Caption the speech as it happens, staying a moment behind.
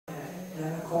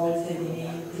raccolte di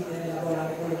menti per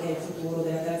elaborare quello che è il futuro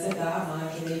della terza età, ma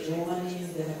anche dei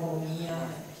giovani, dell'economia.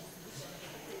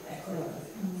 Ecco,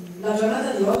 la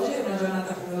giornata di oggi è una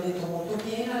giornata, come ho detto, molto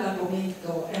piena.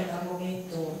 L'argomento è un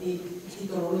argomento, il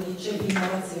titolo lo dice,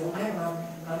 innovazione, è un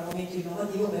argomento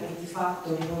innovativo perché di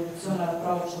fatto rivoluziona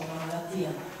l'approccio a una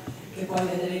malattia che poi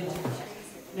vedremo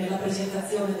nella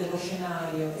presentazione dello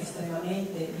scenario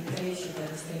estremamente in crescita,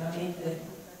 estremamente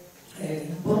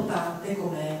importante,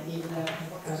 come il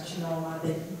carcinoma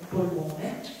del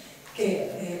polmone,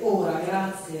 che ora,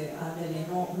 grazie a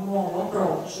un nuovo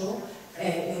approccio,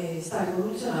 sta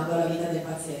rivoluzionando la vita del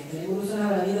paziente.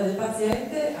 Rivoluzionare la vita del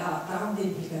paziente ha tante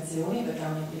implicazioni, perché ha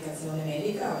un'implicazione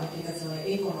medica, ha un'implicazione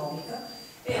economica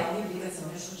e ha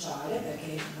un'implicazione sociale,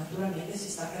 perché naturalmente si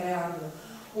sta creando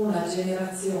una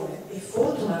generazione, e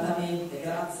fortunatamente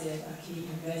grazie a chi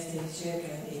investe in ricerca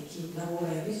e chi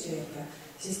lavora in ricerca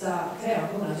si sta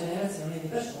creando una generazione di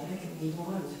persone che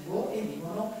vivono a lungo e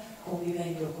vivono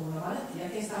convivendo con una malattia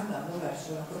che sta andando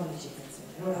verso la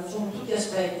cronicizzazione. Allora sono tutti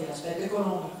aspetti, l'aspetto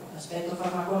economico, l'aspetto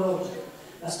farmacologico,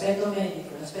 l'aspetto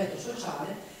medico, l'aspetto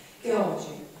sociale, che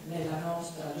oggi nella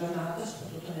nostra giornata,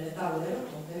 soprattutto nelle tavole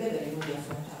rotonde, vedremo di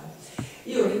affrontare.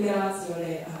 Io ringrazio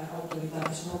le autorità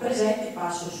che sono presenti,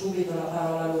 passo subito la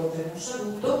parola a loro per un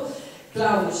saluto.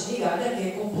 Claudio Sinigallia,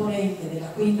 che è componente della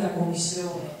quinta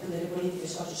commissione delle politiche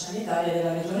sociosanitarie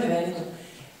della Regione Veneto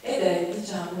ed è,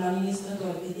 diciamo, un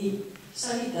amministratore che di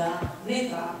sanità ne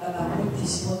tratta da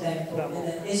moltissimo tempo ed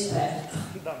è esperto.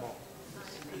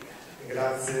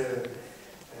 Grazie.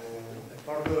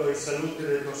 Porto i saluti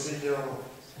del Consiglio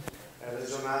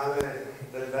regionale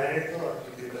del Veneto a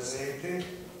tutti i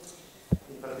presenti.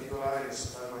 In particolare mi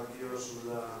soffermo anch'io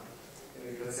sul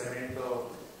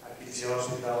ringraziamento a chi ci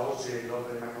ospita oggi,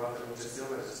 l'Opera Immacolata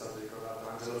Concezione, c'è stato ricordato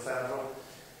Angelo Ferro.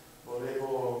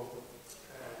 Volevo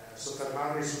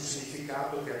soffermarmi sul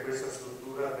significato che ha questa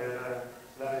struttura per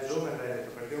la Regione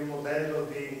Veneto, perché è un modello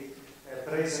di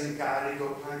presa in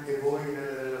carico. Anche voi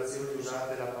nelle relazioni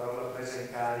usate la parola presa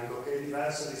in carico, che è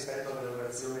diversa rispetto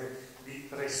all'erogazione di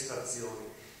prestazioni.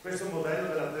 Questo modello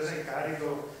della presa in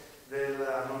carico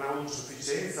della non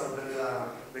autosufficienza o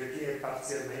per chi è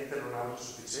parzialmente non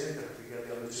autosufficiente, perché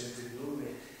abbiamo i centri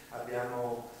diurni,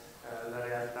 abbiamo la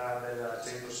realtà del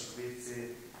centro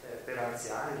servizi per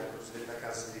anziani, la cosiddetta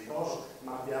casa di riposo,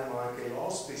 ma abbiamo anche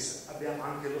l'hospice, abbiamo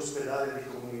anche l'ospedale di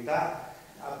comunità,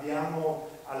 abbiamo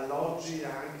alloggi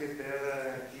anche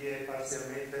per chi è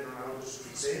parzialmente non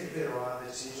autosufficiente o ha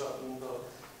deciso appunto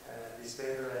di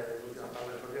spendere l'ultima parte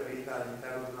della propria vita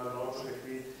all'interno di un alloggio che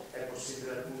qui è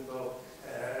possibile appunto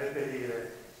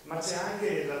reperire. Ma c'è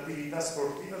anche l'attività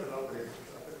sportiva dell'Opera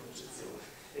Immacolata Concezione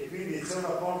e quindi c'è un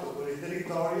rapporto con il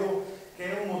territorio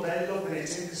che è un modello per i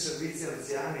centri servizi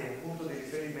anziani, un punto di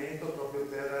riferimento proprio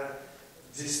per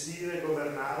gestire e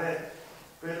governare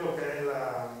quello che è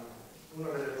una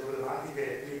delle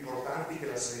problematiche più importanti che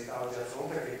la sanità oggi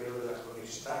affronta, che è quello della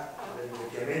cronicità,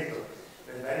 dell'invecchiamento.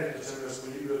 Nel Veneto c'è uno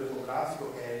squilibrio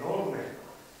demografico che è enorme.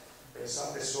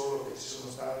 Pensate solo che ci sono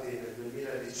stati nel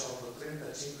 2018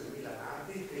 35.000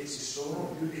 nati e ci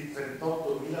sono più di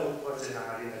 38.000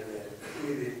 ottogenari nel Veneto.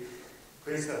 Quindi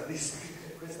questa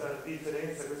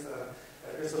differenza,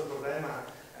 questo problema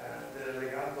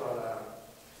legato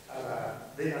alla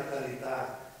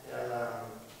denatalità e alla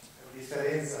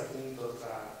differenza appunto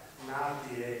tra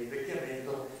nati e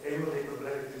invecchiamento è uno dei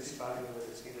problemi principali, una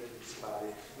delle sfide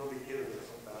principali. Non vi chiedo di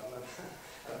affrontarla,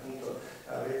 appunto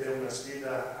avete una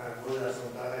sfida a voi da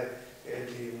affrontare che è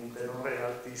di un tenore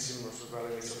altissimo sul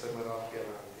quale mi soffermerò più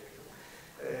avanti.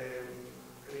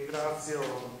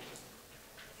 Ringrazio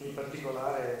in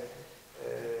particolare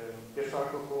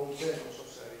Pierfranco Conte, non so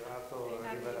se è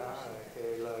arriverà, che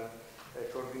è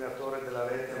il coordinatore della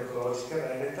rete oncologica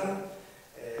veneta,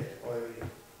 poi mi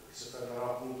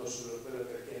soffermerò appunto su quello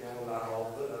che chiamiamo la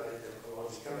ROV, la rete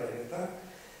oncologica veneta,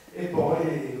 e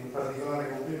poi un particolare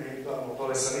complimento a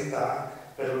Motore Sanità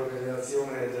per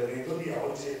l'organizzazione dell'evento di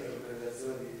oggi e per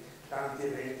l'organizzazione di tanti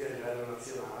eventi a livello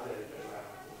nazionale, per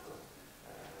appunto,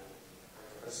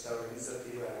 la capacità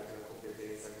organizzativa e anche la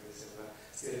competenza che mi sembra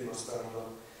stia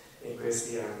dimostrando in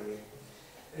questi anni.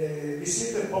 Vi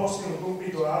siete posti un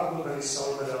compito arduo da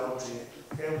risolvere oggi,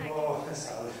 che è un po'...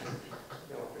 Salve,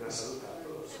 abbiamo appena salutato,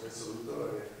 lo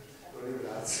saluto e lo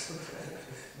ringrazio.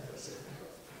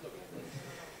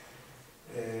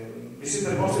 Vi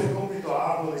siete posti un compito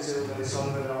arduo, dicevo, da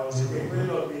risolvere oggi, che è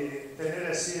quello di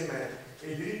tenere assieme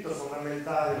il diritto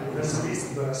fondamentale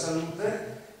universalistico alla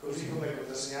salute, così come è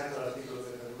contrassegnato dall'articolo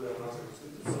 32 della nostra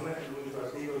Costituzione, è l'unico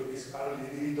articolo in cui si parla di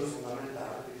diritto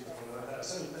fondamentale alla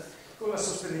salute, con la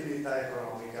sostenibilità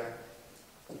economica.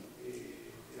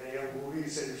 Direi è un auguri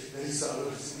se riuscite a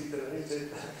risolvere, seguite la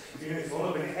ricetta fino in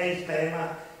fondo, perché è il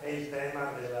tema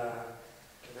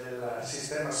del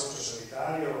sistema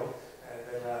sociosanitario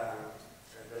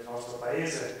del nostro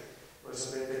paese. Voi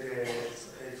sapete che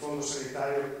il fondo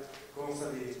sanitario consta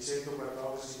di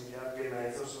 114 miliardi e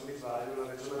mezzo, se non mi sbaglio.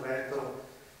 La Regione Veneto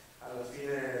alla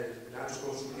fine il bilancio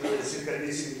consuntivo è circa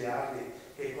 10 miliardi,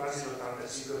 che è quasi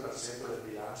l'85% del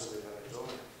bilancio della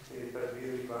Regione, quindi per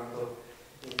dirvi quanto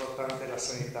è importante la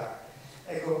sanità.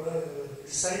 Ecco,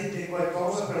 6 e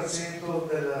qualcosa per cento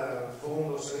del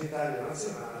fondo sanitario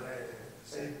nazionale,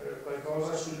 6 per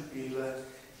qualcosa sul PIL,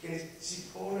 che ci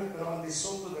pone però al di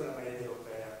sotto della media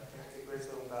europea. Anche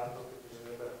questo è un dato che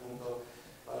bisognerebbe appunto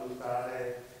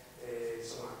valutare e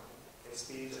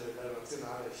spingere a livello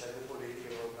nazionale, scelte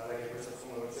politiche, valutare che questo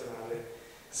fondo nazionale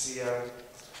sia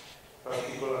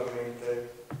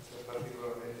particolarmente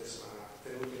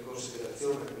tenuto in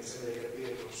considerazione. Mi sembra di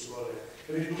capire che non si vuole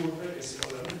ridurre, che si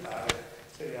vuole aumentare.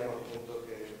 Speriamo appunto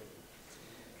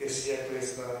che sia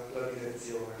questa la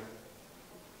direzione.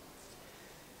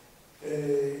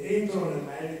 Entro nel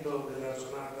merito della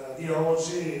giornata di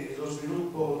oggi. Lo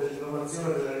sviluppo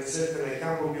dell'innovazione e della ricerca nel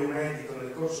campo biomedico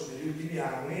nel corso degli ultimi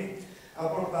anni ha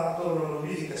portato a una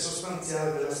modifica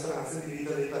sostanziale della speranza di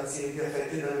vita dei pazienti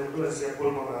affetti da neoplasia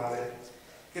polmonare,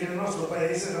 che nel nostro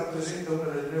paese rappresenta una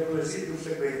delle neoplasie più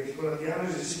frequenti, con la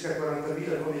diagnosi di circa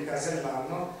 40.000 nuovi casi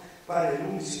all'anno, pari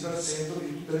all'11%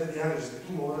 di tutte le diagnosi di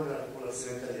tumore della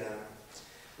popolazione italiana.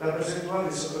 La percentuale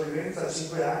di sopravvivenza a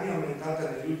 5 anni è aumentata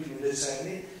negli ultimi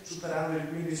decenni, superando il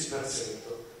 15%,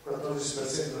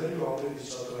 14% negli uomini e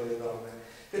 18% nelle donne,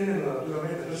 tenendo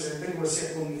naturalmente presente come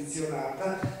sia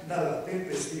condizionata dalla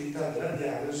tempestività della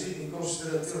diagnosi in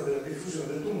considerazione della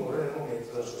diffusione del tumore nel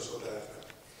momento della sua scoperta.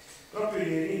 Proprio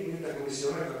ieri in quinta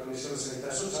commissione, la Commissione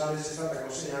Sanità Sociale, ci è stata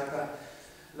consegnata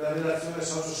la relazione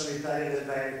sociosanitaria del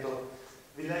Veneto.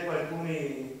 Vi leggo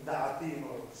alcuni dati,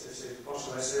 se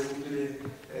possono essere utili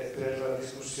per la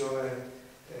discussione,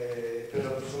 per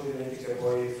l'approfondimento che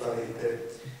poi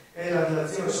farete. È la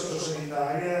relazione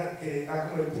sociosanitaria che ha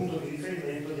come punto di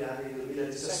riferimento gli anni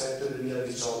 2017 e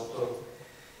 2018.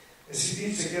 E si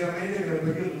dice chiaramente che nel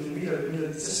periodo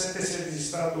 2000-2017 si è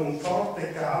registrato un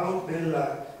forte calo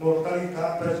della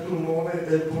mortalità per tumore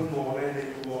del polmone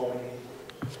negli uomini.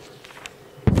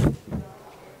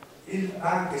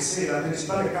 Anche se la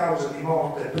principale causa di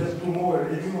morte per tumore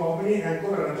degli uomini è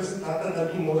ancora rappresentata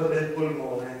dal tumore del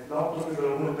polmone,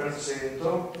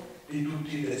 l'8,1% di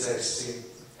tutti i decessi.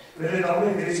 Nelle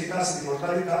donne invece i tassi di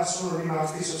mortalità sono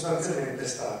rimasti sostanzialmente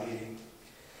stabili.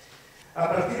 A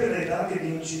partire dai dati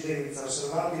di incidenza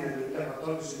osservati nel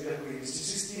 2014-2015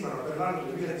 si stimano per l'anno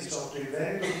 2018 in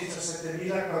Veneto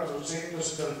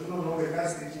 17.471 nuovi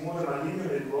casi di tumore maligno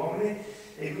negli uomini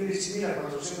e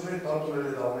 15.428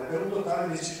 nelle donne, per un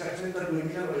totale di circa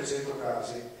 32.900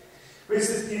 casi.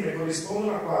 Queste stime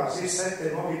corrispondono a quasi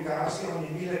 7 nuovi casi ogni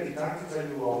 1.000 abitanti tra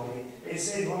gli uomini e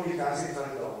 6 nuovi casi tra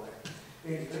le donne,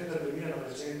 quindi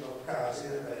 32.900 casi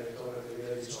nel Veneto nel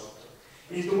 2018.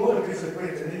 Il tumore più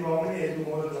frequente negli uomini è il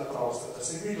tumore della prostata,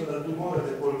 seguito dal tumore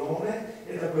del polmone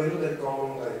e da quello del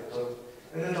colon retto.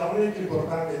 Nelle donne il più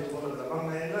importante è il tumore della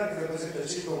mammella, che rappresenta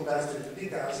circa un terzo di tutti i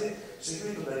casi,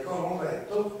 seguito dal colon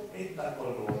retto e dal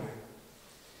polmone.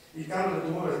 Il calo del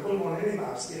tumore del polmone nei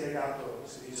maschi è legato,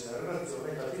 si dice nella relazione,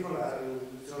 in particolare alla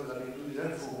riduzione dell'abitudine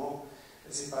al fumo,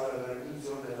 e si parla della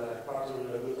riduzione del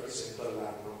 4,2%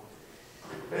 all'anno.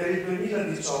 Per il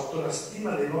 2018 la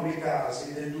stima dei nuovi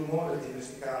casi del tumore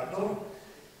diagnosticato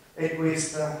è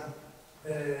questa.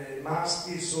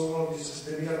 Maschi sono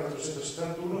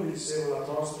 17.471, vi dicevo la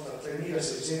prostata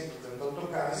 3.638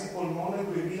 casi, polmone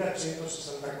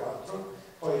 2.164,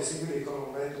 poi a seguire il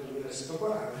colon retto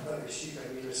 2.140, vescica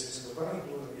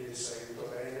 1.641, via di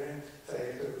seguito, rene,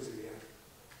 feretro e così via.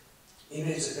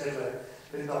 Invece per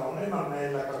le donne,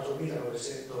 mammella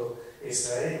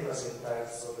 4.906, quasi un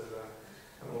terzo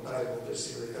dell'ammontare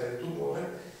complessivo di del tumore,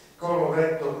 colon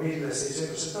retto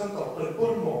 1.678 e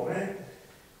polmone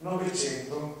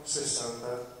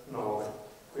 969.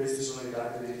 Questi sono i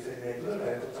dati di riferimento del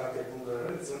Veneto, tratti appunto della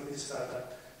relazione che è stata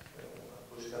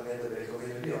appositamente per il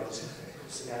convegno di oggi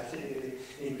consegnata ieri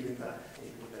in quinta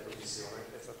commissione.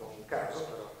 È stato un caso,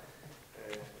 però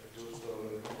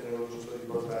ritenevo giusto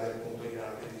riportare appunto i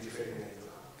dati di riferimento.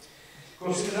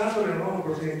 Considerando le nuove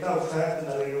opportunità offerte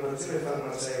dall'innovazione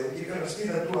farmaceutica, la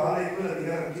sfida attuale è quella di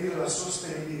garantire la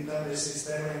sostenibilità del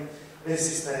sistema,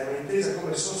 intesa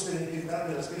come sostenibilità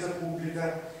della spesa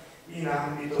pubblica in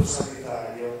ambito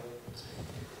sanitario.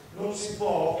 Non si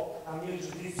può, a mio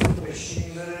giudizio,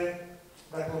 prescindere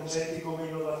da concetti come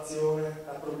innovazione,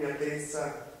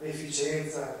 appropriatezza,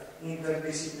 efficienza,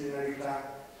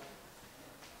 interdisciplinarità,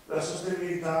 la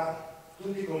sostenibilità,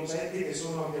 tutti i concetti che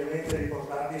sono ovviamente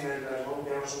riportati nel nuovo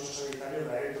piano sociosanitario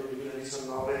Veneto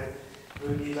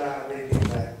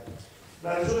 2019-2023.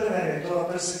 La Regione Veneto ha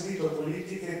perseguito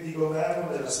politiche di governo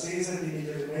della spesa e di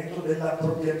miglioramento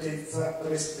dell'appropriatezza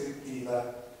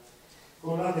prescrittiva,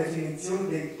 con la definizione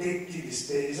dei tetti di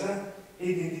spesa e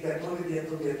di indicatori di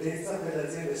appropriatezza per le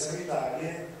aziende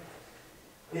sanitarie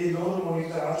e il loro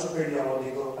monitoraggio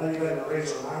periodico a livello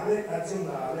regionale,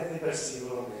 aziendale e per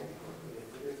singolo medico. Quindi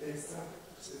appropriatezza,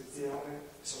 selezione,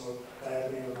 sono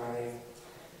termini ormai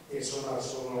che insomma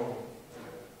sono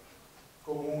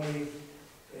comuni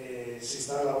e si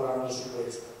sta lavorando su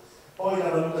questo. Poi la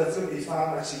valutazione dei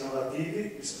farmaci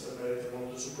innovativi, vi soffermerete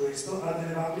molto su questo, ad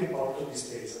elevato importo di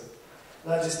spesa.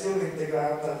 La gestione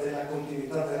integrata della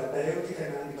continuità terapeutica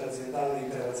in ambito aziendale e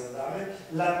interaziendale,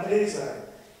 la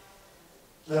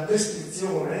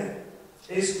prescrizione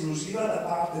esclusiva da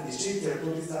parte di centri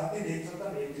autorizzati dei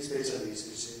trattamenti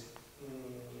specialistici.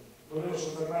 Volevo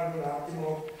soffermarmi un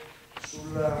attimo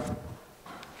sulla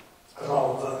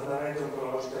ROV, la rete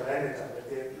oncologica veneta,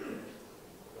 perché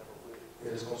è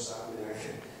responsabile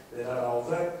anche della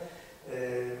ROV.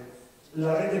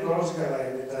 La rete oncologica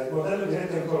veneta, il modello di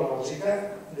rete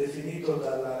oncologica definito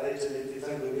dalla legge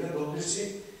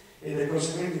 23/2012 e dai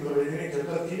conseguenti provvedimenti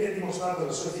attuativi ha dimostrato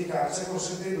la sua efficacia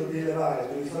consentendo di elevare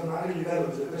e uniformare il livello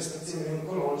delle prestazioni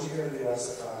oncologiche nelle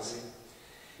diverse fasi.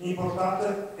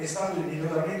 Importante è stato il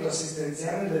miglioramento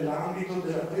assistenziale nell'ambito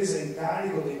della presa in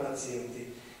carico dei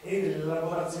pazienti e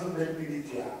dell'elaborazione del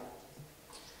PDTA,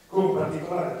 con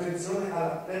particolare attenzione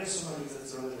alla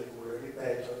personalizzazione delle cure.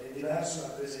 Ripeto, è diverso la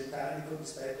presa in carico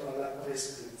rispetto alla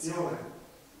prescrizione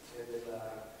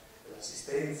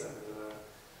dell'assistenza,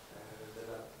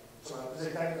 insomma la presa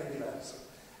in carico è diversa.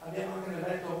 Abbiamo anche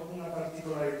letto una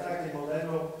particolarità che il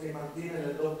modello che mantiene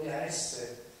le doppia S,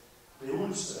 le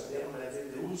ULS, abbiamo le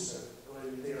aziende ULS, come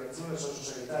l'integrazione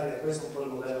sociosanitaria, questo è un po' il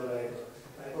modello Veneto,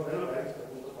 ma il modello Veneto che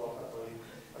appunto porta poi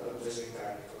alla presa in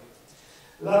carico.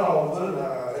 La ROV,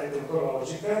 la rete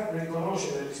oncologica,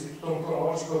 riconosce nell'Istituto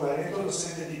Oncologico Veneto la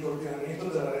sede di coordinamento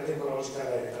della rete oncologica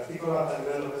veneta, articolata a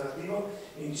livello operativo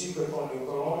in 5 poli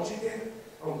oncologici,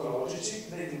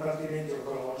 dei dipartimenti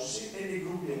oncologici e dei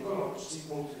gruppi oncologici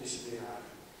multidisciplinari.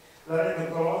 La rete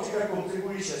oncologica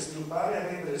contribuisce a sviluppare e a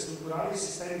rendere strutturali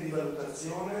sistemi di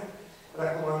valutazione,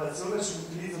 raccomandazione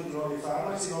sull'utilizzo di nuovi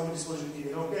farmaci, nuovi dispositivi,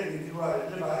 nonché di individuare e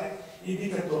rilevare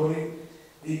indicatori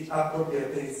di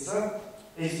appropriatezza,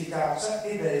 efficacia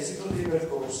ed esito dei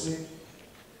percorsi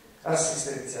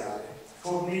assistenziali.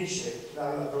 Fornisce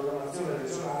dalla programmazione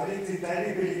regionale i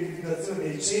criteri per l'individuazione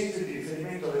dei centri di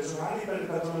riferimento regionali per le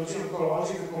patologie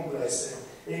oncologiche complesse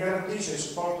e garantisce il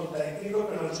supporto tecnico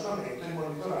per l'aggiornamento e il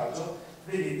monitoraggio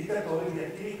degli indicatori di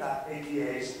attività e di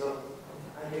esito.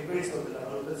 Anche questo della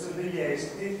valutazione degli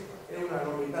esiti è una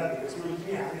novità di questi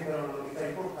ultimi anni, però una novità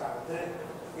importante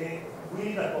che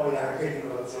guida poi anche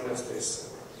l'innovazione stessa.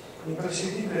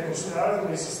 Imprescindibile considerare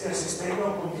come si stia assistendo a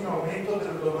un continuo aumento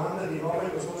della domanda di nuove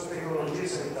e costose tecnologie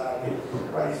sanitarie,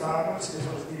 quali farmaci,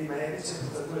 dispositivi medici,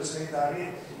 attrezzature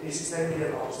sanitarie e sistemi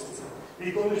diagnostici,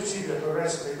 riconducibili al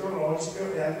progresso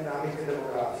tecnologico e alle dinamiche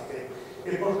demografiche,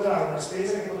 che porterà a una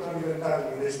spesa che potrà diventare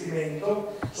un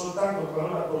investimento soltanto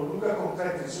qualora produca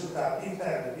concreti risultati in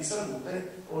termini di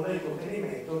salute o nel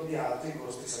contenimento di altri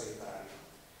costi sanitari.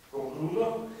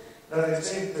 Concludo. Dal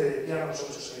recente piano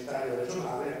sociosanitario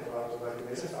regionale, approvato qualche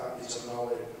mese fa,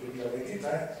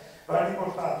 19-2023, va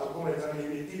riportato come tra gli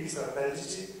obiettivi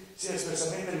strategici sia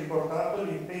espressamente riportato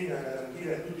l'impegno a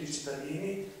garantire a tutti i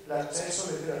cittadini l'accesso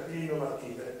alle terapie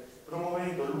innovative,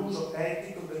 promuovendo l'uso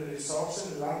etico delle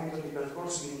risorse nell'ambito di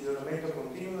percorsi di miglioramento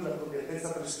continuo dell'appropriatezza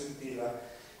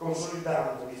prescrittiva,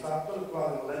 consolidando di fatto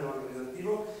l'attuale modello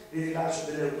organizzativo di rilascio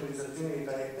delle autorizzazioni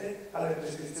dirette alle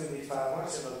prescrizioni di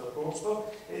farmaci ad alto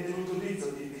costo e dell'utilizzo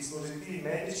di dispositivi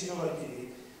medici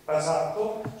innovativi,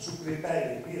 basato su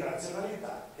criteri di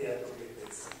razionalità e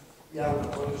appropriatezza. Vi auguro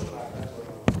una buona giornata e buon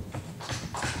lavoro.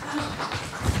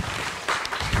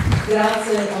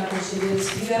 Grazie al consigliere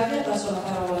Spigatti. Passo la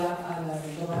parola al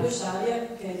dottor Mario Salia,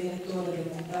 che è direttore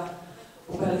dell'unità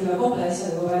operativa complessa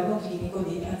del governo clinico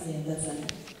di Azienda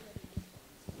Zalini.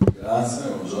 Grazie,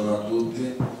 buongiorno a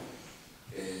tutti.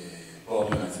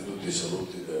 Porto innanzitutto i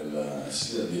saluti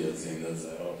sia di Azienda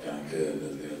Zero che anche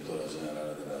del direttore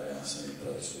generale dell'area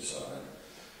sanitaria Suissara.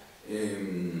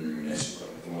 È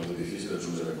sicuramente molto difficile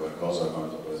aggiungere qualcosa a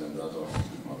quanto presentato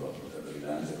in modo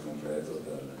brillante e completo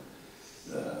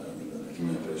da chi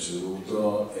mi ha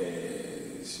preceduto,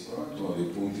 e sicuramente uno dei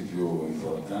punti più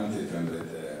importanti che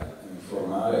andrete a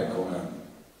informare è come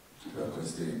per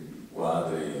questi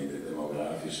quadri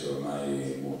demografici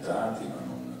ormai mutati, ma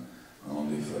non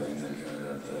non differente anche nelle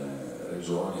altre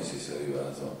regioni, si è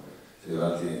arrivati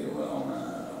a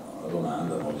una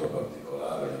domanda molto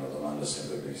particolare, una domanda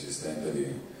sempre più insistente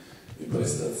di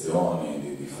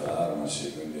prestazioni, di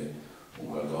farmaci, quindi un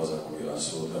qualcosa a cui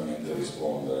assolutamente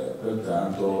rispondere.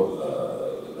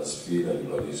 Pertanto la sfida,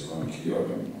 ribadisco anch'io,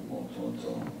 che è molto,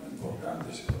 molto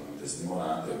importante, sicuramente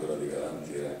stimolante, è quella di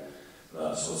garantire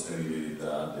la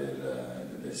sostenibilità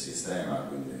del sistema,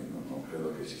 quindi non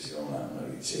credo che ci sia una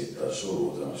ricetta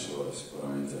assoluta, ma ci vuole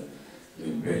sicuramente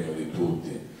l'impegno di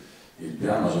tutti. Il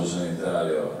piano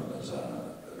sociosanitario, l'ha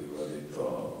già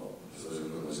ribadito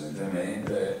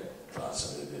precedentemente, traccia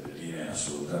delle linee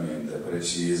assolutamente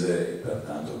precise e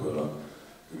pertanto quello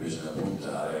che bisogna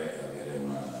puntare è avere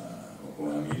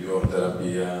una miglior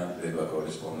terapia debba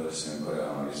corrispondere sempre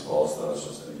a una risposta alla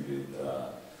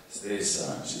sostenibilità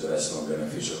stessa. Ci deve essere un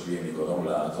beneficio clinico da un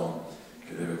lato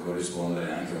che deve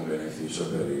corrispondere anche a un beneficio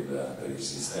per il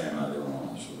sistema,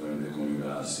 devono assolutamente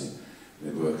coniugarsi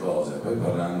le due cose. Poi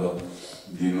parlando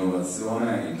di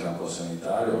innovazione in campo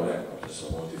sanitario, è un processo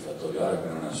multifattoriale che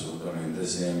non è assolutamente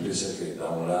semplice, che da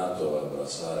un lato va a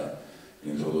abbracciare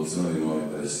l'introduzione di nuovi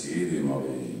presidi,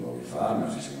 nuovi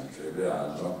farmaci, ci mancherebbe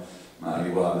altro, ma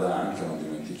riguarda anche, non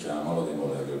dimentichiamolo, dei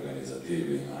modelli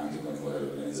organizzativi. Anche con i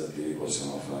modelli organizzativi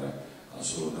possiamo fare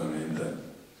assolutamente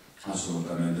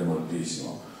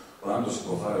moltissimo. Quanto si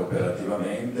può fare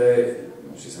operativamente,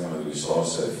 un sistema di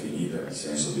risorse finite, nel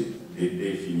senso di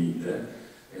definite,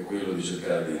 è quello di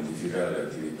cercare di identificare le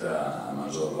attività a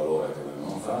maggior valore che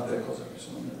vengono fatte, cose che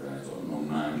sono non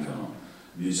mancano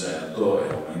di certo, e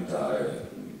aumentare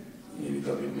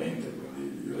inevitabilmente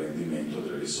quindi il rendimento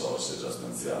delle risorse già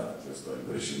stanziate. Questo è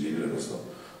imprescindibile, questo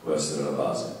può essere la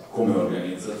base. Come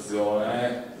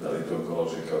organizzazione, la rete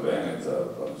oncologica veneta,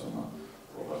 insomma,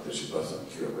 ho partecipato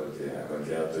anch'io a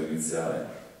qualche atto iniziale,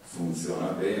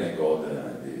 funziona bene,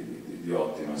 gode di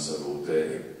ottima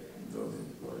salute e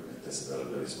probabilmente si dà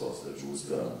la risposta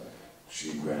giusta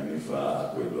 5 anni fa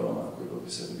a quello che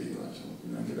serviva, insomma.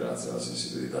 Quindi anche grazie alla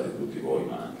sensibilità di tutti voi,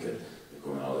 ma anche, e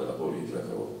come no, della politica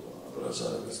che ha voluto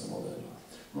abbracciare questo modello.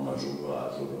 Non aggiungo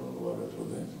altro per non rubare altro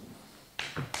tempo.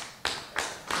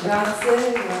 Grazie al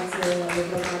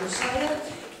dottor Marusaia,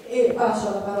 e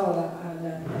passo la parola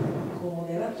al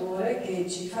co-moderatore che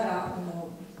ci farà uno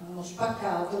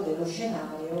spaccato dello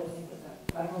scenario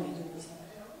argomento di questa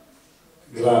mattina.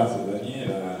 Grazie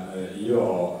Daniela,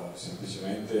 io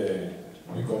semplicemente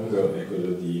il mio compito è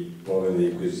quello di porre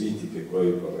dei quesiti che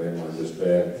poi porremo agli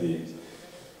esperti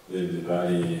delle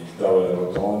varie tavole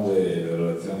rotonde e le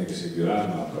relazioni che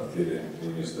seguiranno, a partire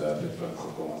da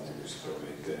Franco Conti, che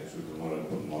sicuramente sul tumore al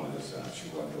polmone sa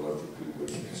 50 volte più di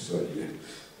quello che so io, in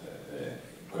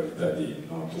qualità di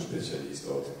noto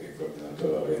specialista, oltre che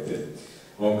coordinatore della rete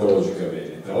oncologica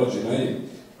veneta. Oggi noi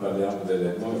parliamo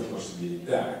delle nuove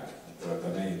possibilità di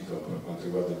trattamento per quanto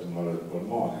riguarda il tumore del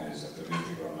polmone,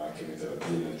 esattamente con la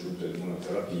chemioterapia in aggiunta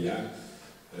all'immunoterapia.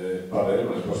 Parleremo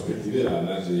delle prospettive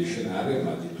dell'analisi di scenario,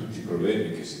 ma di tutti i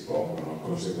problemi che si pongono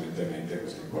conseguentemente a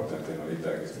questa importante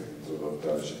novità che è stata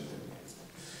introdotta recentemente.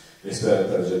 È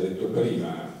stato già detto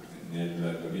prima,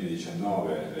 nel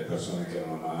 2019 le persone che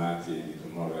erano malate di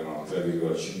tumore erano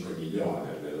 3,5 milioni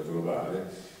a livello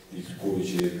globale, di cui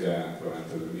circa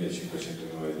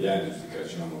 42.509 diagnosi di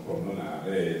carcinoma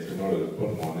polmonare, e il tumore del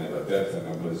polmone è la terza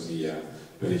neoplasia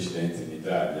per incidenza in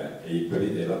Italia e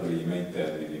la prima in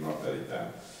termini di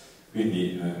mortalità.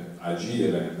 Quindi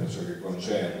agire per ciò che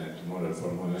concerne il tumore del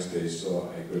polmone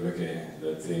stesso è quello che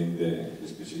le aziende, gli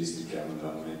specialisti chiamano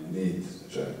la need,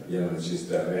 cioè vi è la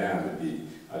necessità reale di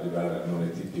arrivare a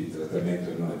nuovi tipi di trattamento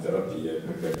e nuove terapie,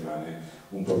 perché rimane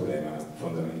un problema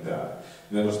fondamentale.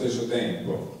 Nello stesso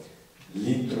tempo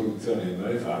l'introduzione di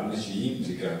nuovi farmaci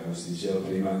implica, come si diceva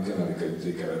prima, anche una ricaduta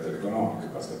di carattere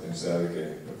economico. Basta pensare che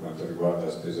per quanto riguarda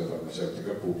la spesa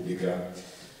farmaceutica pubblica,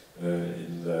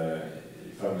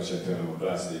 i farmaci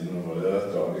antineoplasti di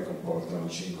immunomodulatori comportano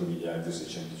 5 miliardi e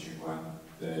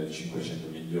 500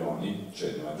 milioni,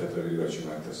 cioè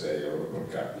 93,56 euro per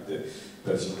capite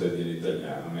per cittadino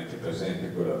italiano, mentre per esempio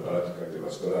quello dell'apparato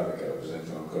cardiovascolare, che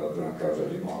rappresentano ancora la prima causa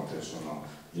di morte, sono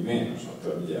di meno, sono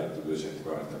 3 miliardi e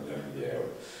 240 milioni di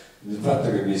euro. Il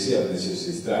fatto che vi sia la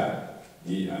necessità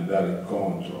di andare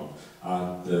incontro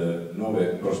a nuove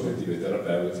prospettive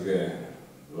terapeutiche,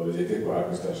 lo vedete qua,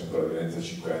 questa è la sopravvivenza a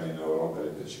 5 anni in Europa dei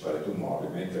principali tumori,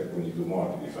 mentre alcuni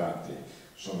tumori di fatti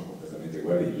sono completamente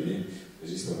guaribili,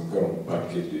 esistono ancora un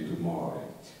pacchetto di tumori.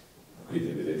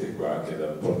 Quindi vedete qua che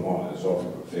dal polmone,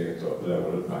 all'esofago, al fegato, al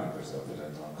pleuro e al pancreas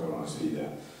rappresentano ancora una sfida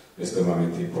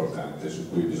estremamente importante su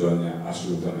cui bisogna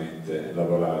assolutamente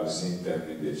lavorare sia in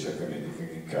termini di ricerca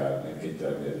medica che in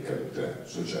termini di ricadute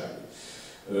sociali.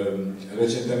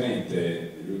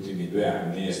 Recentemente, negli ultimi 2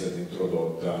 anni, è stato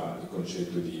introdotto il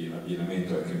concetto di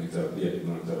abbinamento alla chemioterapia e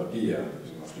immunoterapia.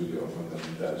 Uno studio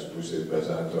fondamentale su cui si è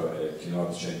basato è il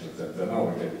Keynote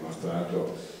 189, che ha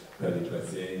dimostrato per i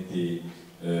pazienti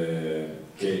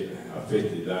che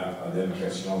affetti da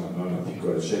adenocarcinoma non a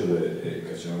piccole cellule e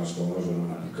carcinoma squamoso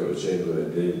non a piccole cellule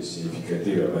dei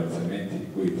significativi avanzamenti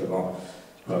di cui però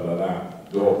parlerà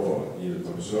dopo il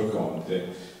professor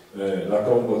Conte. La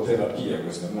comboterapia,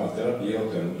 questa nuova terapia, ha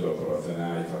ottenuto l'approvazione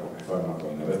AIFA come farmaco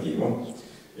innovativo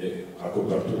e a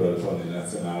copertura del Fondo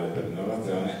nazionale per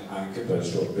l'innovazione anche per il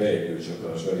suo value, cioè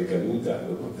per la sua ricaduta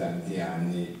dopo tanti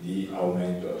anni di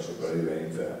aumento della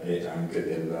sopravvivenza e anche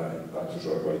dell'impatto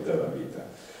sulla qualità della vita.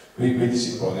 Quindi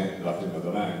si pone la prima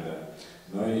domanda.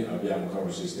 Noi abbiamo come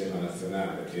un sistema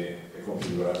nazionale che è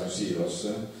configurato in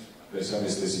silos. Pensiamo agli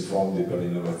stessi fondi per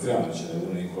l'innovazione, ce n'è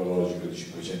uno oncologico di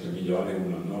 500 milioni,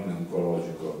 uno non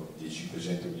oncologico di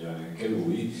 500 milioni anche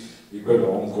lui, di quello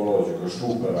oncologico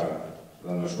supera,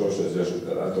 l'anno scorso è già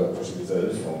superato la possibilità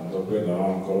del fondo, quello non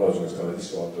oncologico stava di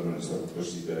sotto, non è stato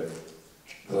possibile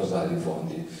traslare i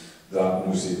fondi da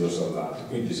un silos all'altro.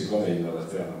 Quindi siccome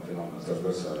l'innovazione è un fenomeno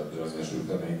trasversale bisogna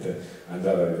assolutamente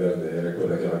andare a rivedere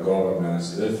quella che è la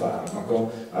governance del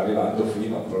farmaco, arrivando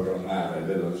fino a programmare a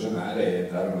livello regionale e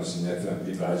dare un'assegnazione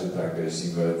di budget anche alle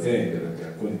singole aziende, perché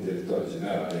alcuni direttori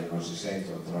generali non si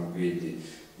sentono tranquilli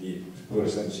di, pur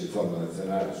essendoci il Fondo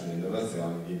nazionale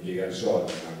sull'innovazione, di impiegare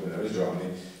soldi in alcune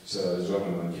regioni se la regione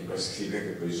non gli prescrive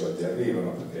che quei soldi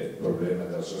arrivano, perché il problema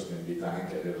della sostenibilità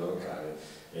anche a livello locale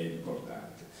è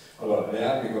importante. Allora, le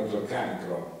armi contro il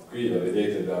cancro, qui lo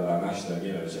vedete dalla nascita del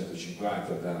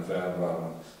 1950, da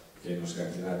Novembre, che in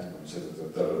scantinato ha cominciato a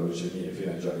trattare la leucemia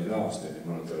fino ai giorni nostri,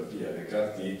 l'immunoterapia, le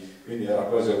CAR-T, quindi era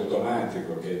quasi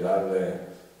automatico che dalle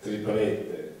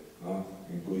triplette, no?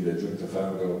 In cui le aggiunte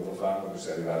farmaco dopo farmaco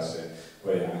si arrivasse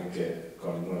poi anche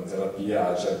con l'immunoterapia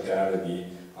a cercare di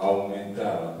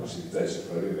aumentare la possibilità di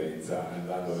sopravvivenza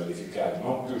andando a verificare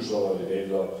non più solo a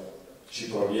livello ci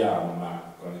proviamo,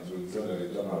 ma con l'introduzione del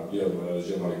ritorno alla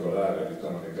biologia molecolare, il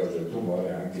ritorno alle cause del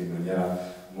tumore, anche in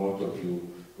maniera molto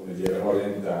più, come dire,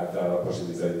 orientata alla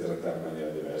possibilità di trattare in maniera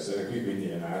diversa. E qui quindi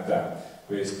è nata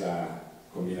questa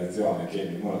combinazione che è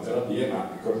l'immunoterapia,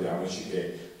 ma ricordiamoci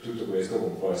che tutto questo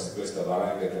comporta questa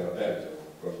valanga terapeutica,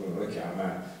 qualcuno lo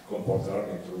chiama, comporterà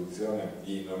un'introduzione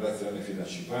di innovazione fino a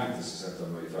 50-60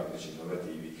 nuovi farmaci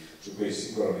innovativi, su cui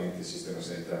sicuramente il sistema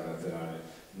sanitario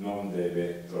nazionale non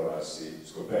deve trovarsi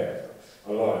scoperto.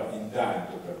 Allora,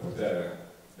 intanto per poter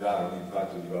dare un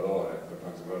impatto di valore per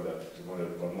quanto riguarda il tumore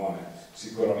del polmone,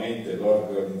 sicuramente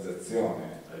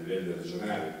l'organizzazione a livello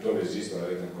regionale, dove esiste una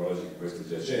rete oncologica, questo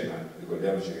già c'è, ma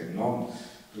ricordiamoci che non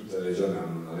tutte le regioni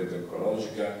hanno una rete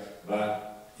oncologica, va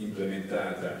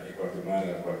implementata e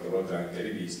qualche volta anche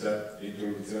rivista.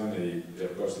 L'introduzione dei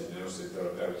percorsi di nostri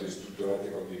terapeuti strutturati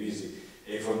e condivisi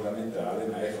è fondamentale,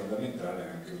 ma è fondamentale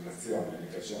anche un'azione di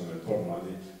carcinoma del polmone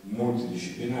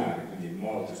multidisciplinare, quindi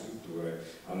molte strutture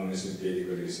hanno messo in piedi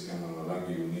quelli che si chiamano lung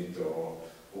unit o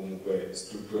comunque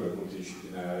strutture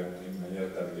multidisciplinari in maniera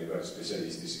tale che i vari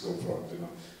specialisti si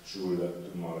confrontino sul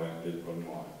tumore del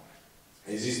polmone.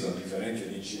 Esistono differenze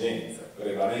di incidenza,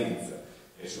 prevalenza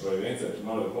e sopravvivenza del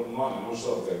tumore del polmone non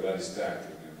solo tra i vari stati,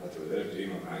 come ho fatto vedere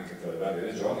prima, ma anche tra le varie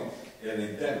regioni e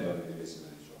all'interno delle medesime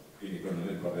regioni. Quindi quando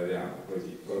noi parleremo poi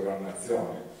di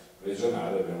programmazione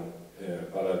regionale dobbiamo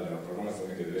parlare di una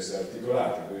programmazione che deve essere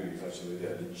articolata, qui vi faccio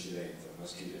vedere l'incidenza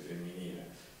maschile e femminile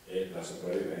e la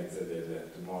sopravvivenza del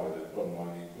tumore del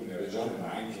polmone in alcune regioni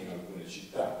ma anche in alcune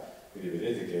città. Quindi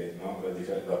vedete che no,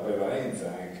 la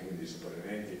prevalenza anche quindi dei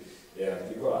sopravviventi è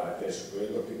articolata e su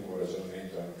quello quindi un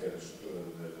ragionamento anche del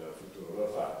futuro va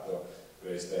fatto.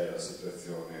 Questa è la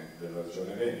situazione della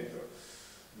regione Veneto.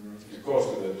 Il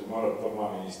costo del tumore al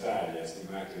polmone in Italia è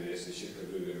stimato di essere circa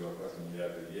 2,4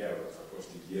 miliardi di euro tra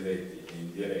costi diretti e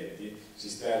indiretti. Si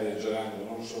sta ragionando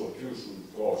non solo più sul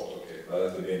costo, che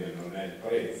guardate bene non è il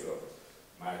prezzo,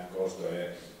 ma il costo è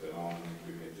il fenomeno in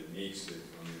cui mette il mix, il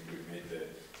fenomeno in cui mette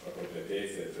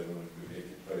l'appropriatezza, il fenomeno in cui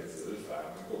mette il prezzo del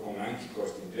farmaco, come anche i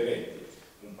costi indiretti.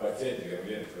 Un paziente che non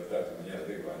viene trattato in maniera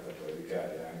adeguata può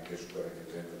ricadere anche su quello che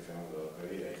presenta il fenomeno della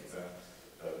previdenza,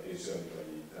 la pensione di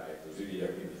validità e così via,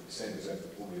 quindi essendo sempre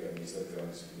pubblica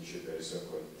amministrazione si finisce per essere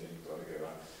poi il tenitore che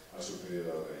va a supplire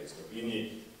dal resto.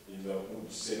 Quindi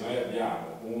se noi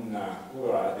abbiamo una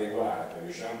cura adeguata,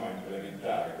 riusciamo a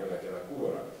implementare quella che è la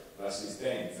cura,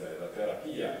 l'assistenza e la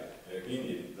terapia,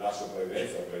 quindi la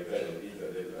sopravvivenza e la qualità della vita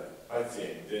del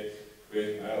paziente,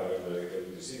 questo avrebbe delle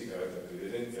ricadute sì di carattere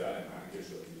previdenziale ma anche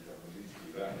sull'attività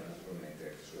positiva e naturalmente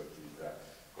anche sull'attività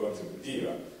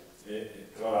contributiva. E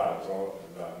tra l'altro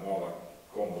la nuova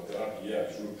commoterapia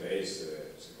risulta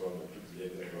essere, secondo tutti gli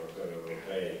enti regolatori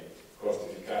europei, costo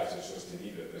efficace e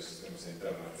sostenibile del sistema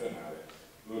sanitario nazionale.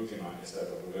 L'ultima è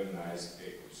stata proprio il NICE,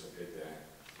 che come sapete è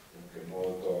comunque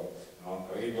molto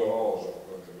rigoroso per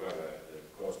quanto riguarda il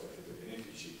costo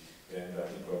effetto-benefici, che è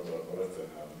andato incontro all'approvazione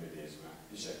alla medesima,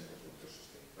 dicendo che tutto è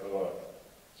sostenibile. Allora,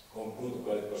 concludo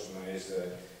quali possono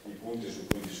essere i punti su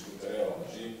cui discutere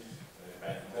oggi.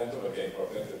 Intanto perché è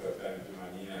importante trattare in prima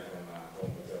linea con la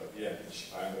commoterapia,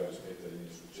 anticipando rispetto alle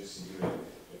linee successive,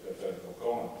 e per fare un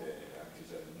confronto, e anche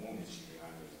già gli unici che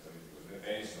hanno esattamente cosa ne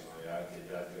pensano, e anche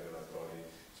gli altri relatori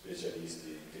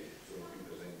specialisti che sono qui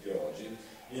presenti oggi.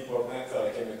 L'importanza della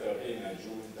chemioterapia in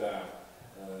aggiunta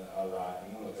alla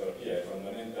immunoterapia è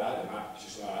fondamentale, ma ci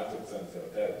sono altre opzioni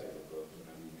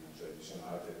terapeutiche, cioè ci sono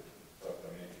altri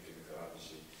trattamenti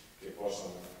chemioterapici che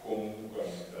possono comunque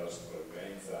aumentare la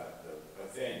sopravvivenza del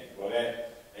paziente. Qual è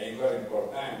ancora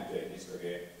importante, visto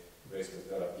che questa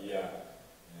terapia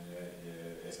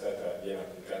viene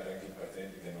applicata anche in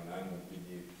pazienti che non hanno un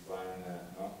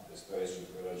PD-1 espresso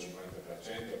superiore al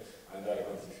 50%, andare a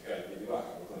quantificare il PD-1,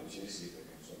 qualcuno dice di sì,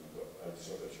 perché insomma al di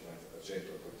sopra del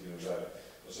 50% continua a usare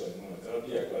la sua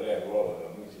immunoterapia. Qual è il ruolo della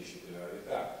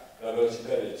multidisciplinarità? La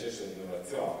velocità di accesso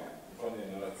all'innovazione. Il fondo di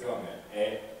innovazione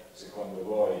è, secondo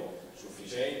voi,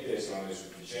 sufficiente? Se non è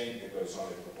sufficiente, quali sono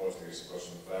le proposte che si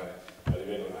possono fare a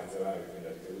livello nazionale, quindi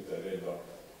a ricaduta a livello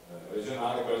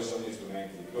regionale? Quali sono gli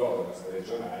strumenti di governance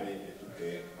regionali? E tu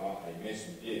che hai messo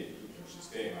in piedi tutto un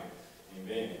sistema in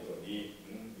Veneto di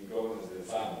governance del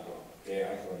farmaco, che è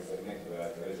anche un riferimento delle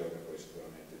altre regioni, puoi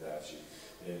sicuramente darci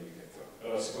le indicazioni. Per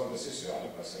la seconda sessione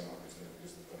passiamo a questione di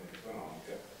strettamente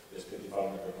economica, gli aspetti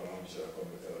farmaco-economici della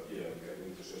commoterapia, le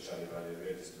ricadute sociali ai vari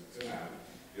livelli istituzionali,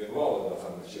 il ruolo della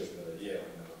farmacia ospedaliera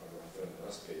nella programmazione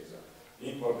della spesa,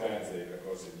 l'importanza dei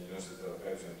percorsi di diagnosi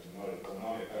terapeutici nel tumore del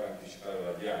polmonare per anticipare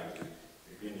la diagnosi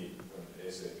e quindi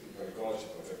essere più pericolosi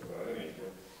per poter curare meglio,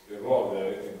 il ruolo della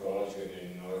rete oncologica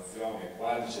nell'innovazione,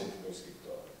 quali centri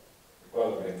prescrittori, e qua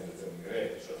l'organizzazione in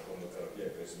rete, cioè la commoterapia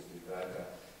che è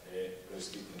utilizzata e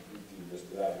prescritta in tutti gli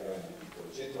ospedali grandi e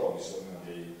piccoli centri, o vi sono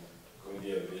degli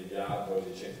hub,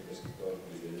 dei centri prescrittori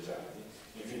privilegiati.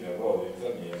 Infine il ruolo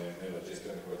dell'infermiere nella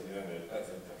gestione quotidiana del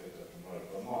paziente affetto da tumore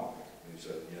al polmone, come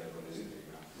diceva Dina Condesi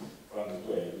prima, quando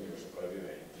tu hai l'unico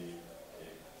sopravviventi, e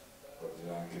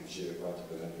potete anche dire quanto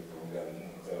per esempio prolungare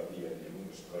l'immunoterapia degli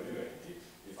unici sopravviventi,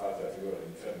 il fatto della figura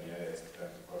dell'infermiere è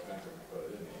tanto importante come quella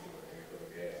del medico, perché è quello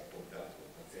che è a contatto con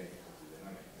il paziente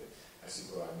quotidianamente,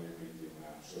 assicurandogli quindi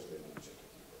una sostegno di un certo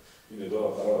tipo. Quindi do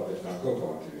la parola per Franco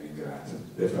Conti, vi ringrazio.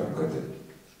 Per Franco a te.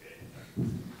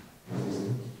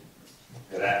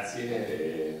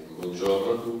 Grazie,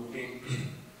 buongiorno a tutti.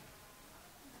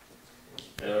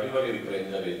 Allora, io voglio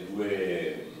riprendere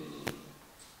due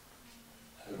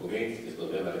argomenti che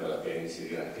secondo me valeva la pena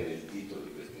inserire anche nel titolo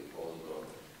di questo incontro,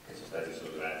 che sono stati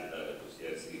sollevati dalla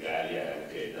consigliera Sirigalia e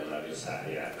anche da Mario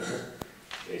Saia.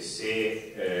 E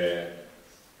se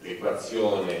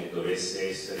l'equazione dovesse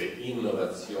essere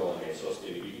innovazione e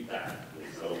sostenibilità, mi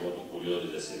sono molto curioso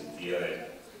di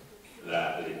sentire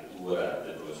la lettura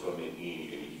del professor Menghini,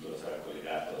 che mi dicono sarà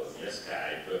collegato via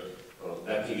Skype.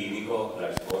 Da clinico la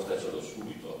risposta ce l'ho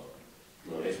subito: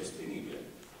 non è sostenibile.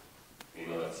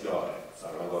 L'innovazione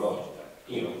farmacologica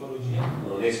in oncologia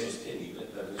non è sostenibile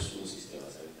per nessun sistema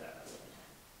sanitario,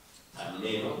 a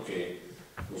meno che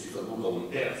non si traduca un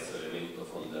terzo elemento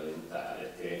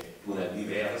fondamentale, che è una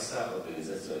diversa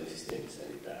organizzazione dei sistemi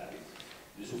sanitari.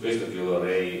 E su questo che io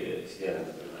vorrei, sia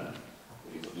per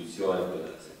l'introduzione, poi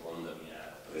nella seconda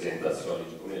mia presentazione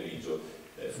di pomeriggio,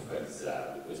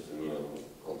 focalizzarmi. Questo è il mio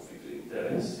conflitto di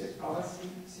interesse.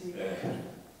 Sì.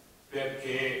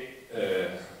 Perché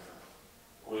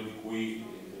quello di cui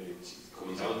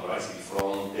cominciamo a trovarsi di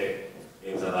fronte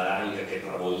è una valanga che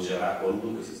travolgerà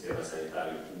qualunque sistema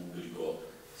sanitario pubblico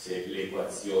se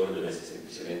l'equazione dovesse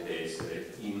semplicemente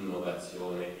essere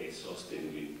innovazione e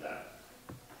sostenibilità.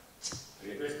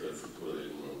 Perché questo è il futuro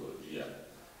dell'immunologia.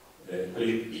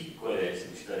 Quelle piccole, se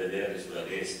riuscite a vedere sulla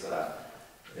destra,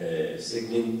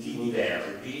 segmentini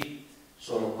verdi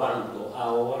sono quanto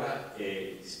a ora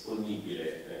è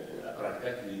disponibile nella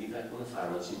pratica clinica come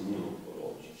farmaci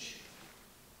immuno-oncologici.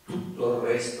 Tutto il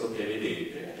resto che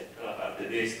vedete, la parte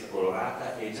destra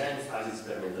colorata, è già in fase di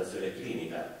sperimentazione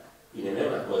clinica, quindi non è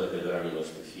una cosa che vedranno i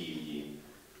nostri figli,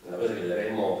 è una cosa che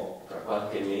vedremo tra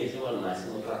qualche mese o al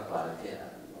massimo tra qualche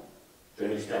anno. Cioè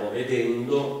noi stiamo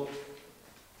vedendo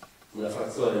una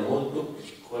frazione molto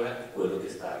piccola di quello che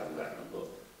sta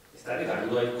arrivando. E sta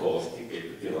arrivando ai costi che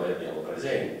tutti noi abbiamo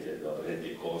presenti. Abbiamo presente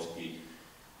i costi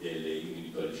degli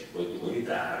inibitori di circuiti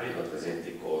immunitari, abbiamo presente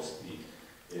i costi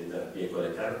delle terapie con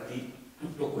le CAR-T,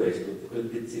 tutto questo, quel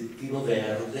pezzettino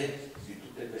verde di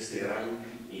tutte queste grandi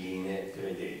linee che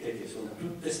vedete, che sono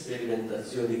tutte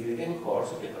sperimentazioni cliniche in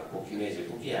corso che tra pochi mesi e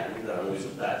pochi anni daranno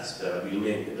risultati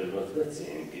sperabilmente per i nostri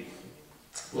pazienti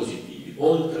positivi.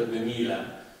 Oltre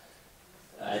 2000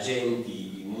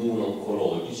 agenti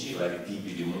immuno-oncologici, vari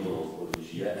tipi di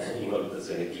immuno-oncologia in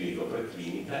valutazione clinica o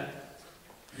preclinica,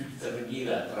 più di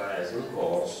 3.000 trials in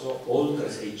corso, oltre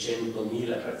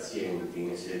 600.000 pazienti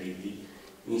inseriti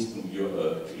in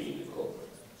studio clinico.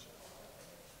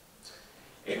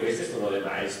 E queste sono le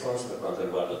milestones per quanto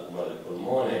riguarda il tumore del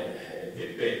polmone, che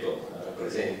ripeto,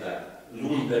 rappresenta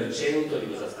l'1%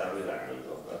 di cosa sta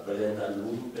arrivando, rappresenta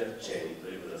l'1%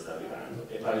 di cosa sta arrivando,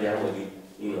 e parliamo di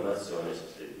innovazione e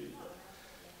sostenibilità.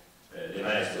 Le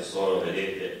milestones sono,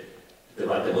 vedete, tutte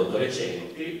quante molto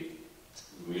recenti.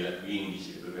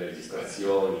 2015 le prime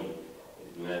registrazioni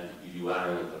di un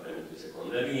anti-PD-1 in trattamento di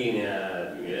seconda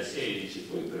linea, 2016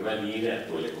 poi in prima linea,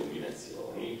 poi le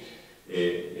combinazioni.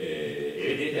 E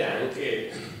vedete anche,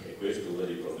 e questo è uno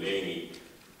dei problemi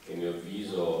che a mio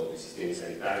avviso i sistemi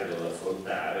sanitari devono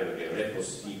affrontare, perché non è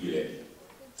possibile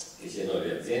che siano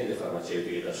le aziende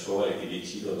farmaceutiche da sole che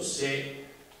decidono se,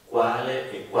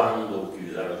 quale e quando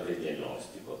utilizzare il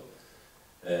diagnostico.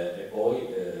 E poi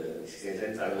i sistemi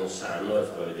sanitari non sanno, e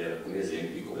farò vedere alcuni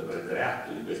esempi, come prendere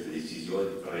atto di queste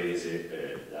decisioni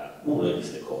prese da uno degli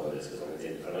stakeholders, che sono le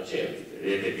aziende farmaceutiche.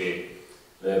 Vedete che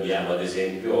noi abbiamo ad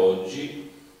esempio oggi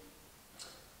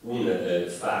un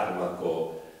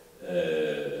farmaco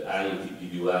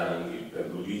anti-PD-1, il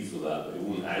pembrolizumab, e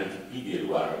un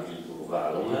anti-PD-L1, il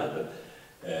durvalumab,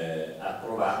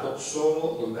 approvato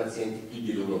solo in pazienti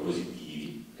PD-L1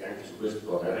 positivi, e anche su questo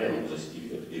torneremo positivi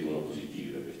per PD-L1 positivi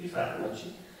per questi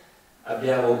farmaci.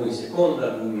 Abbiamo in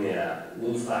seconda linea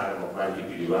un farmaco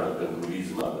anti-PD-1,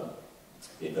 pembrolizumab,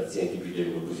 nei pazienti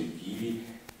PD-L1 positivi,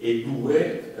 e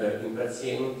due in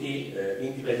pazienti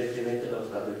indipendentemente dallo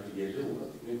stato del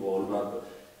PD-L1, nivolumab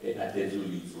e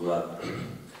atezolizumab.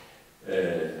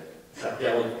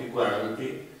 Sappiamo tutti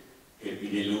quanti che il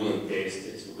PD-L1 in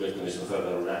test, e su questo mi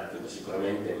soffermerò un attimo,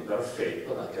 sicuramente è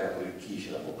imperfetto, ma che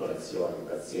arricchisce la popolazione di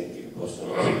pazienti che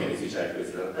possono beneficiare di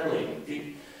questi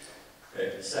trattamenti.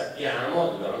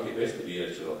 Sappiamo, dobbiamo anche questo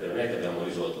dircelo, che non è che abbiamo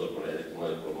risolto il problema del tumore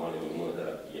del polmone con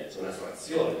l'immunoterapia, c'è una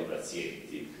frazione di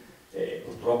pazienti,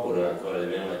 purtroppo non è ancora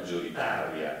nemmeno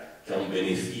maggioritaria, che ha un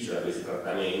beneficio da questi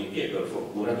trattamenti, e per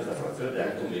fortuna questa frazione ha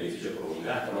anche un beneficio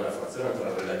prolungato, ma è una frazione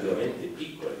ancora relativamente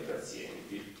piccola di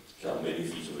pazienti che ha un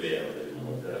beneficio vero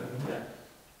dell'immunoterapia.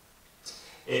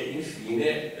 E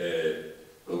infine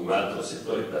un altro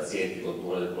settore di pazienti con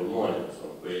tumore del polmone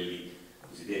sono quelli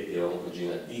cosiddetti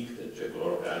oncogene addicted, cioè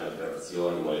coloro che hanno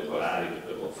alterazioni molecolari che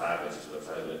per farmaci sulle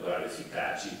molecolari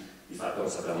efficaci, di fatto non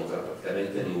sappiamo ancora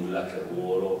praticamente nulla che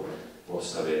ruolo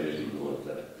possa avere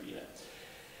l'immunoterapia.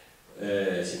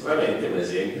 Sicuramente un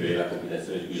esempio è la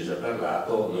combinazione di cui si è già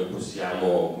parlato. Noi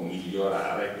possiamo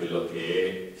migliorare quello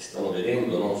che stiamo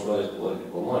vedendo non solo nel tumore del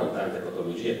polmone, in tante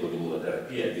patologie con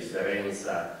l'immunoterapia, a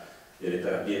differenza delle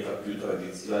terapie più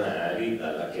tradizionali,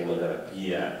 dalla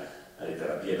chemoterapia alle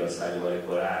terapie bersagli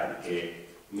molecolari, che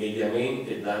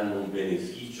mediamente danno un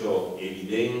beneficio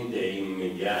evidente e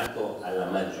immediato alla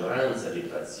maggioranza dei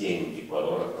pazienti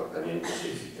qualora il trattamento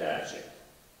sia efficace,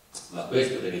 ma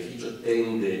questo beneficio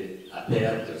tende a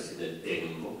perdersi nel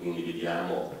tempo, quindi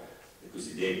vediamo le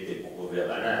cosiddette curve a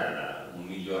banana, un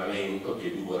miglioramento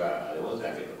che dura alle volte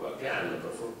anche per qualche anno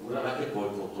per fortuna, ma che poi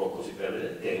purtroppo si perde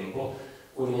nel tempo.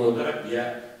 Con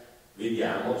l'immunoterapia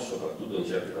vediamo, soprattutto in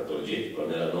certe patologie tipo il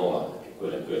melanoma, che è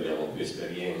quella in cui abbiamo più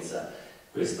esperienza,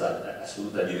 questa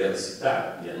assoluta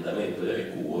diversità di andamento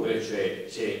delle cure, cioè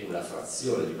c'è una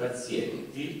frazione di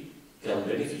pazienti che ha un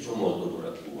beneficio molto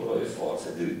duraturo, e forse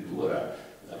addirittura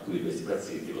alcuni di questi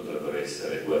pazienti potrebbero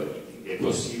essere guariti. È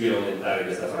possibile aumentare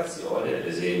questa frazione, ad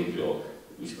esempio,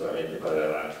 di cui sicuramente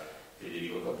parlerà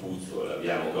Federico Capuzzo,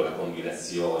 l'abbiamo con la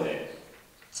combinazione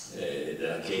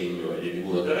della chemio e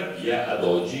dell'immunoterapia. Ad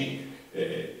oggi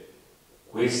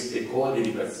queste code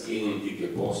di pazienti che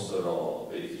possono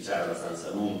beneficiare abbastanza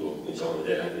a lungo, cominciamo a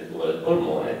vedere anche nel tumore del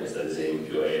polmone, questo ad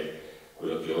esempio è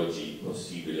quello che oggi è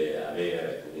possibile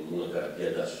avere con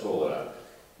l'immunoterapia da sola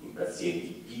in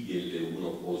pazienti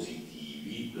PD-L1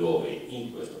 positivi, dove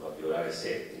in questo particolare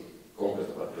setting, con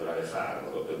questo particolare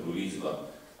farmaco, per pembrolizumab,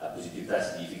 la positività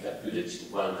significa più del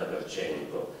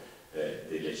 50%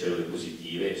 delle cellule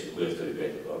positive, su questo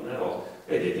ripeto tornerò.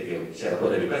 Vedete che c'è una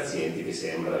coda di pazienti che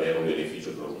sembra avere un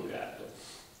beneficio prolungato.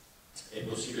 È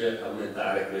possibile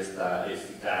aumentare questa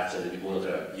efficacia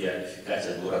dell'immunoterapia,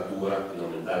 efficacia duratura, quindi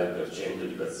aumentare il percento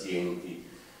di pazienti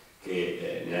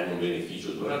che ne hanno un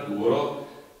beneficio duraturo.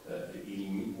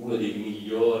 uno dei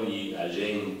migliori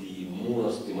agenti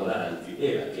immunostimolanti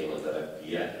è la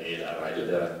chemoterapia e la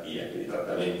radioterapia, quindi i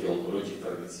trattamenti oncologici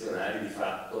tradizionali di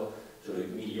fatto sono i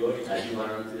migliori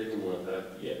aiutanti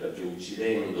dell'immunoterapia, perché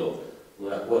uccidendo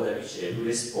una quota di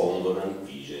cellule espongono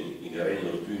antigeni, quindi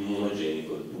rendono più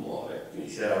immunogenico il tumore.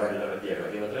 Quindi sia la radioterapia che la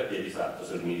chemoterapia di fatto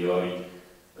sono i migliori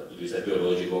dal punto di vista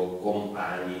biologico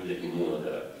compagni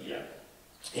dell'immunoterapia.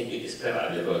 E quindi è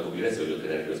sperabile con la combinazione di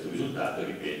ottenere questo risultato.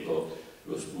 Ripeto,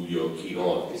 lo studio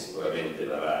Keynote, che sicuramente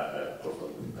verrà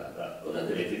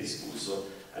abbondantemente discusso,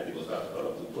 ha dimostrato però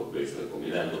appunto questo, che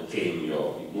combinando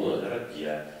chemio e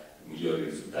immunoterapia migliori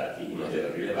risultati in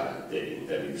maniera rilevante in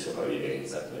termini di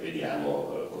sopravvivenza, come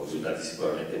vediamo, con risultati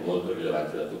sicuramente molto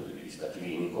rilevanti dal punto di vista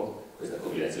clinico, questa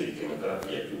combinazione di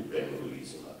chemioterapia più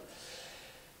pembrolizumab.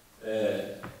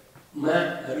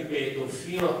 Ma ripeto,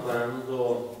 fino a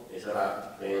quando, e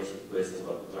sarà penso questa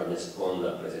soprattutto la mia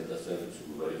seconda presentazione su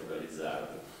cui vorrei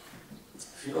focalizzarmi,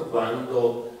 fino a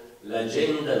quando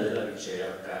l'agenda della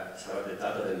ricerca sarà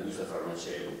dettata dall'industria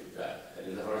farmaceutica.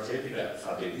 L'industria farmaceutica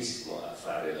fa benissimo a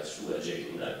fare la sua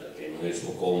agenda, perché non è il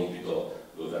suo compito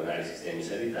governare i sistemi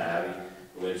sanitari,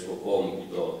 non è il suo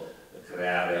compito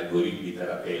creare algoritmi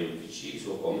terapeutici, il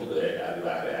suo compito è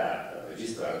arrivare a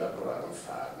registrare ed approvare un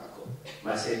farmaco.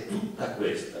 Ma se è tutta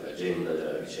questa l'agenda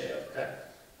della ricerca,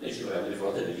 noi ci troviamo di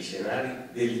fronte a degli scenari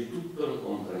del tutto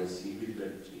incomprensibili per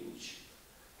i clinici.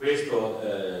 Questo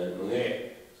non è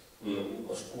un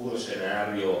oscuro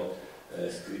scenario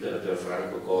scritto da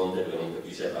Franco Conte, che non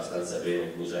capisce abbastanza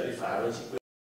bene come usare i farmaci.